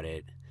think about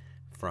it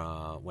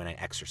from when I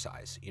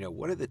exercise.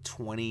 What are the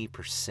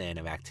 20%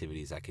 of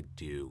activities I could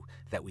do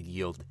that would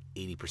yield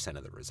 80%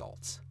 of the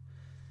results?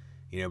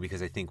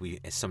 Because I think we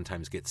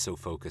sometimes get so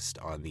focused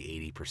on the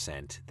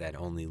 80% that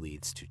only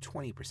leads to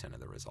 20% of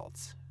the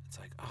results. It's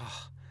like,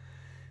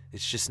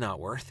 it's just not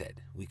worth it.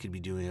 We could be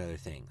doing other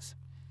things.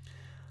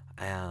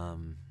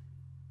 And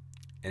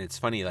it's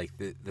funny, like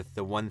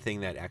the one thing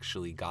that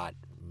actually got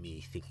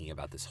me thinking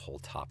about this whole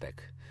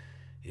topic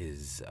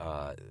is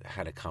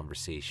had a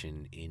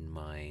conversation in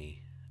my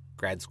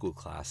grad school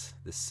class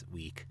this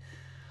week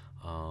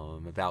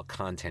about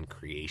content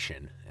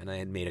creation. And I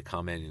had made a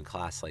comment in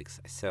class, like,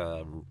 I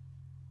saw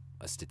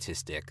a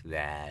statistic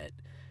that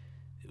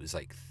it was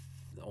like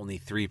only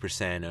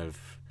 3% of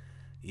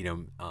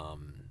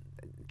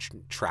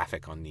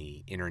traffic on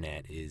the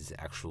internet is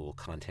actual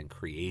content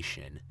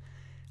creation,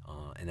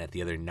 and that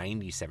the other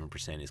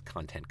 97% is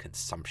content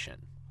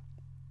consumption.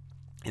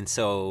 And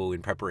so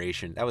in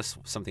preparation, that was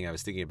something I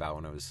was thinking about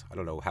when I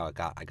don't know how I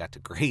got to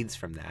grades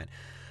from that,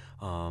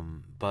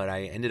 but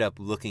I ended up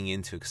looking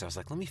into it because I was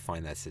like, let me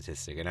find that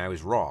statistic, and I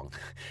was wrong.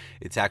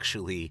 It's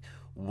actually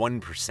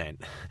 1%.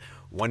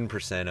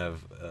 1%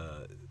 of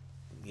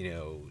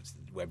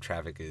web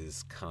traffic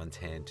is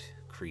content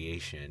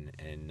creation,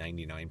 and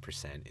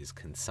 99% is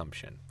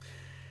consumption.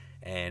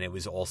 And it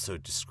was also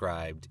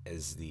described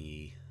as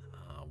the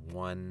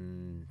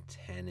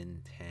 110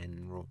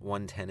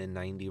 and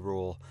 90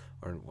 rule,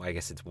 or I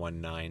guess it's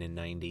 19 and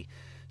 90.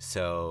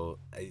 So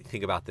I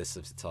think about this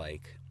as it's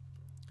like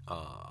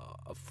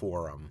a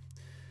forum,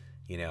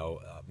 a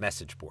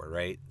message board,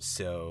 right?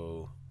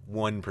 So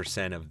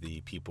 1% of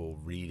the people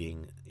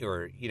reading,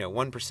 or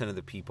 1% of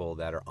the people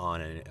that are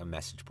on a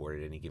message board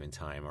at any given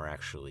time are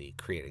actually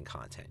creating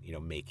content,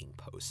 making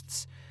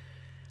posts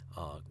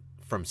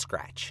from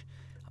scratch.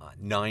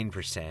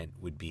 9%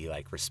 would be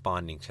like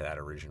responding to that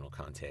original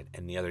content,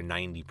 and the other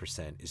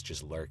 90% is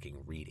just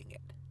lurking, reading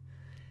it.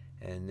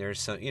 And there's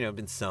some,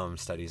 been some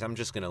studies. I'm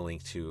just going to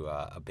link to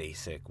a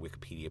basic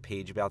Wikipedia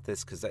page about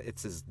this because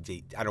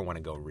I don't want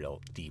to go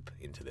real deep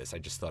into this. I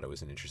just thought it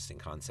was an interesting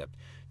concept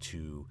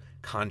to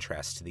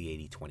contrast to the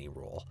 80-20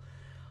 rule,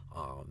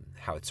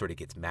 how it sort of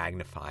gets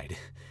magnified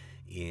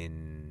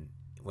in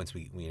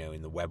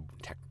the web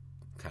tech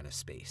kind of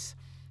space.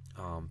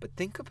 But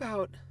think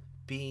about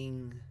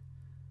being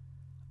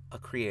a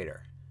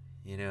creator.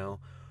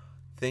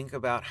 Think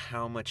about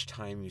how much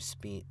time you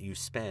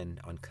spend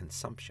on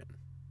consumption.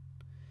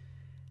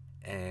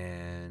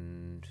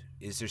 And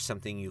is there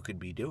something you could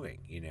be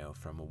doing,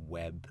 from a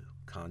web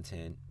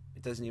content?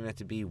 It doesn't even have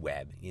to be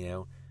web,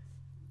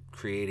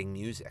 creating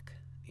music,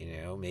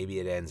 maybe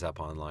it ends up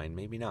online,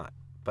 maybe not.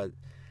 But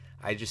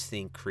I just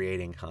think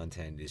creating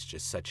content is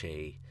just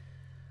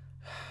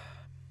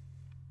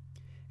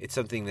it's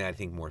something that I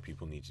think more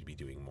people need to be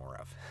doing more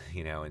of,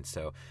 and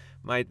so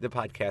the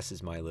podcast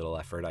is my little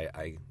effort.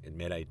 I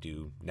admit I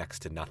do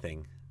next to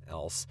nothing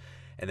else.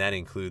 And that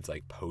includes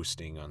like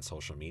posting on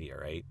social media,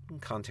 right?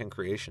 Content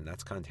creation,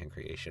 that's content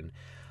creation.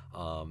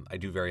 I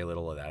do very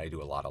little of that. I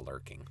do a lot of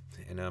lurking,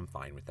 and I'm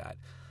fine with that.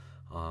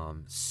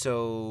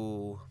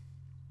 So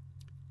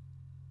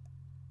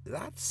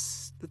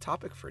that's the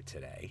topic for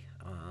today.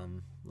 A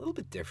little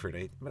bit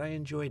different, but I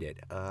enjoyed it.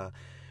 Our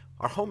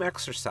home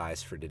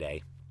exercise for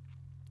today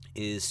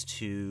is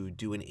to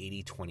do an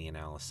 80-20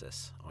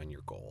 analysis on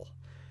your goal.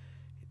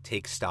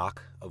 Take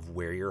stock of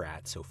where you're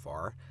at so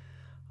far.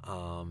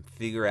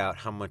 Figure out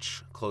how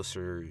much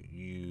closer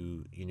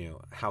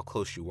how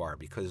close you are,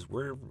 because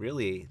we're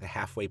really the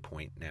halfway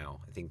point now.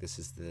 I think this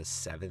is the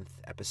 7th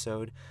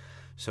episode,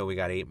 so we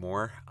got 8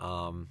 more.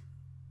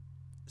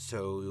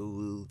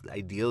 So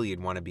ideally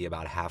you'd want to be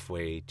about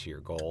halfway to your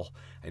goal.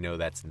 I know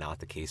that's not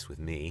the case with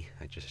me.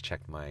 I just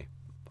checked my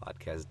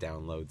podcast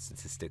download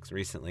statistics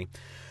recently,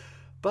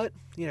 but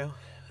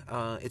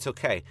it's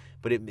okay.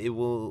 But it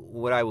will.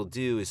 What I will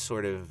do is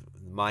sort of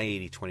my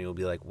 80-20 will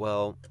be like,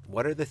 well,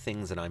 what are the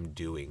things that I'm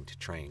doing to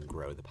try and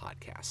grow the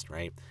podcast,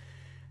 right?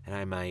 And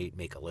I might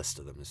make a list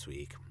of them this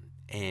week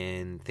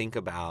and think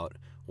about,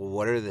 well,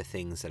 what are the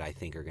things that I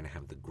think are going to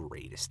have the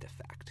greatest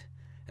effect?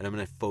 And I'm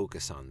going to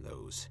focus on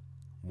those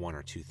 1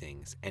 or 2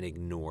 things and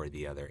ignore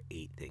the other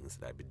 8 things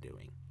that I've been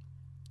doing.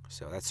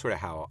 So that's sort of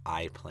how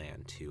I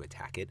plan to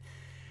attack it.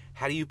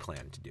 How do you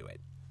plan to do it?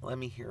 Let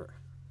me hear.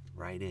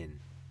 Write in.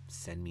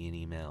 Send me an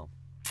email.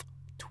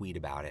 Tweet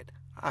about it.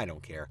 I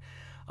don't care.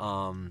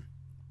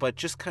 But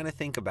just kind of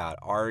think about,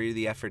 are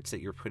the efforts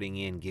that you're putting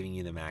in giving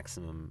you the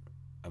maximum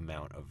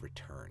amount of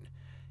return?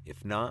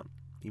 If not,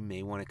 you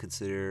may want to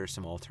consider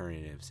some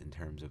alternatives in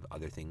terms of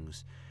other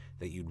things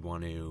that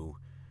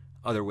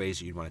other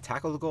ways you'd want to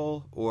tackle the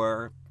goal,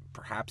 or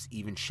perhaps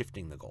even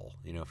shifting the goal.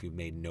 If you've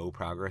made no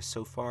progress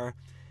so far,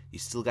 you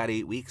still got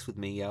 8 weeks with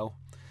me,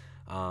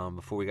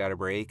 before we got a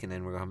break, and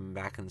then we're coming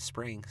back in the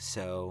spring.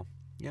 So,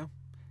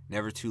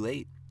 never too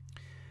late.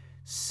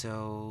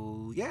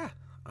 So, yeah.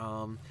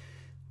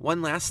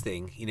 One last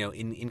thing,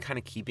 in kind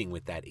of keeping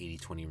with that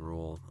 80-20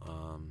 rule,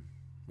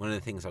 one of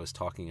the things I was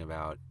talking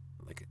about,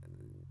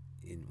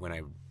 when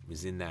I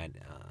was in that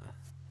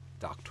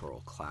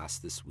doctoral class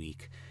this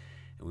week,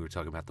 and we were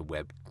talking about the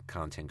web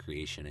content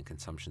creation and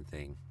consumption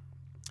thing,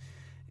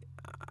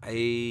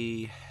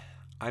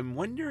 I'm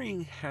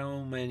wondering how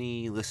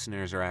many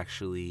listeners are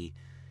actually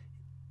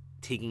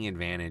taking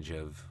advantage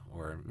of,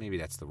 or maybe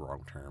that's the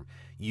wrong term,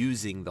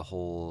 using the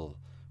whole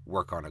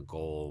work on a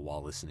goal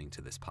while listening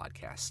to this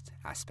podcast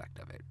aspect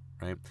of it,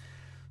 right?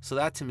 So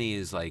that to me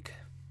is like,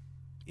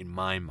 in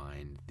my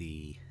mind,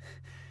 the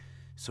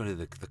sort of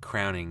the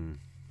crowning,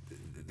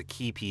 the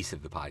key piece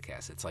of the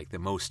podcast. It's like the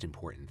most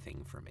important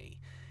thing for me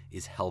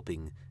is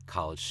helping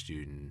college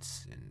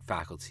students and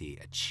faculty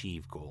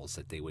achieve goals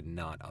that they would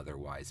not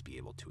otherwise be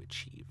able to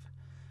achieve.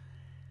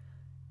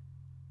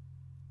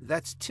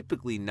 That's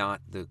typically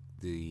not the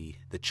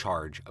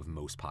charge of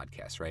most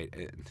podcasts, right?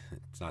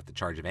 It's not the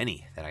charge of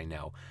any that I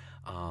know.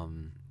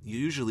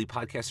 Usually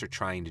podcasts are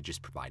trying to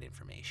just provide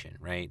information,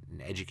 right?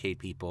 And educate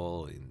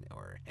people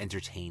or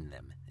entertain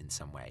them in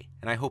some way.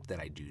 And I hope that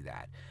I do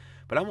that.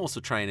 But I'm also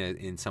trying to,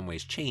 in some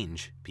ways,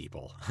 change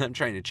people. I'm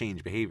trying to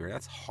change behavior.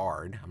 That's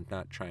hard. I'm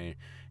not trying,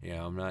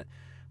 I'm not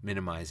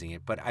minimizing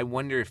it. But I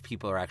wonder if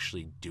people are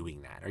actually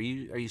doing that. Are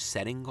you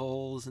setting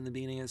goals in the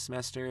beginning of the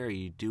semester? Are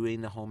you doing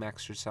the home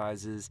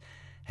exercises?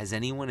 Has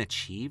anyone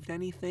achieved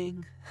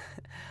anything?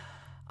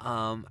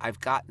 I've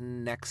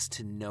gotten next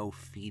to no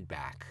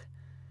feedback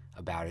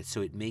about it.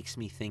 So it makes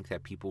me think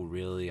that people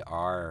really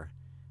are,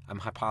 I'm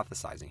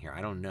hypothesizing here,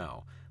 I don't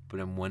know. But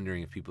I'm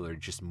wondering if people are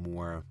just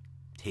more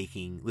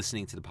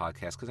listening to the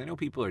podcast, because I know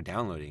people are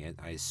downloading it.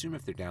 I assume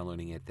if they're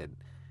downloading it that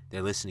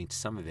they're listening to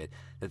some of it,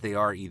 that they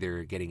are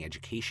either getting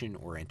education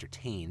or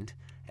entertained.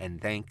 And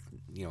thank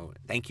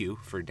you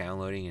for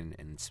downloading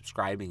and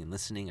subscribing and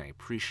listening. I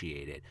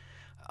appreciate it.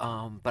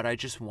 But I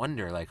just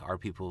wonder, are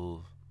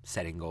people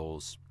setting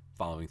goals,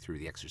 following through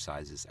the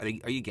exercises? Are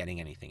you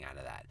getting anything out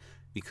of that?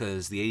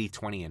 Because the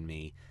 80-20 in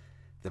me,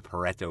 the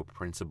Pareto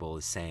principle,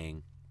 is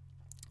saying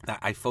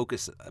I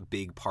focus a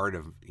big part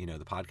of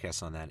the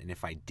podcast on that, and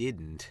if I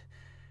didn't,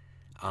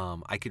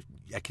 I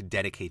could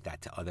dedicate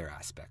that to other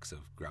aspects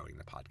of growing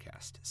the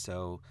podcast.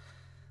 So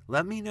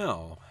let me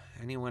know.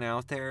 Anyone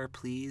out there,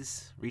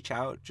 please reach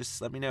out.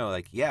 Just let me know.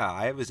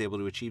 I was able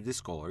to achieve this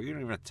goal, or you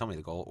don't even have to tell me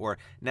the goal. Or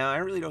no, I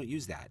really don't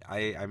use that.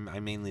 I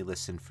mainly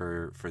listen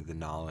for the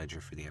knowledge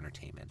or for the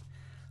entertainment.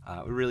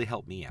 It would really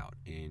help me out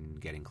in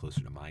getting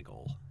closer to my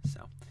goal.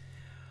 So.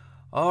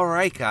 All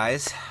right,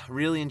 guys.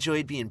 Really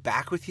enjoyed being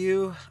back with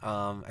you.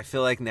 I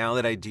feel like now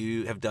that I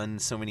have done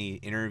so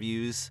many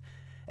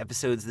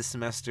episodes this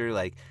semester,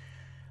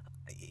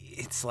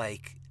 it's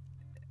like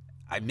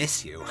I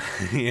miss you,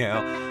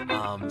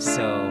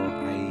 So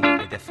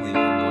I definitely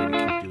am going to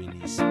keep doing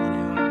these,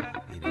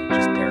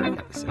 just Derek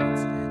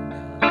episodes.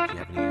 And if you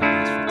have any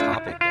ideas for the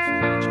topic,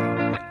 definitely reach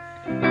out.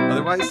 But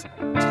otherwise,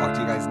 talk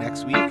to you guys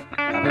next week.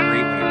 Have a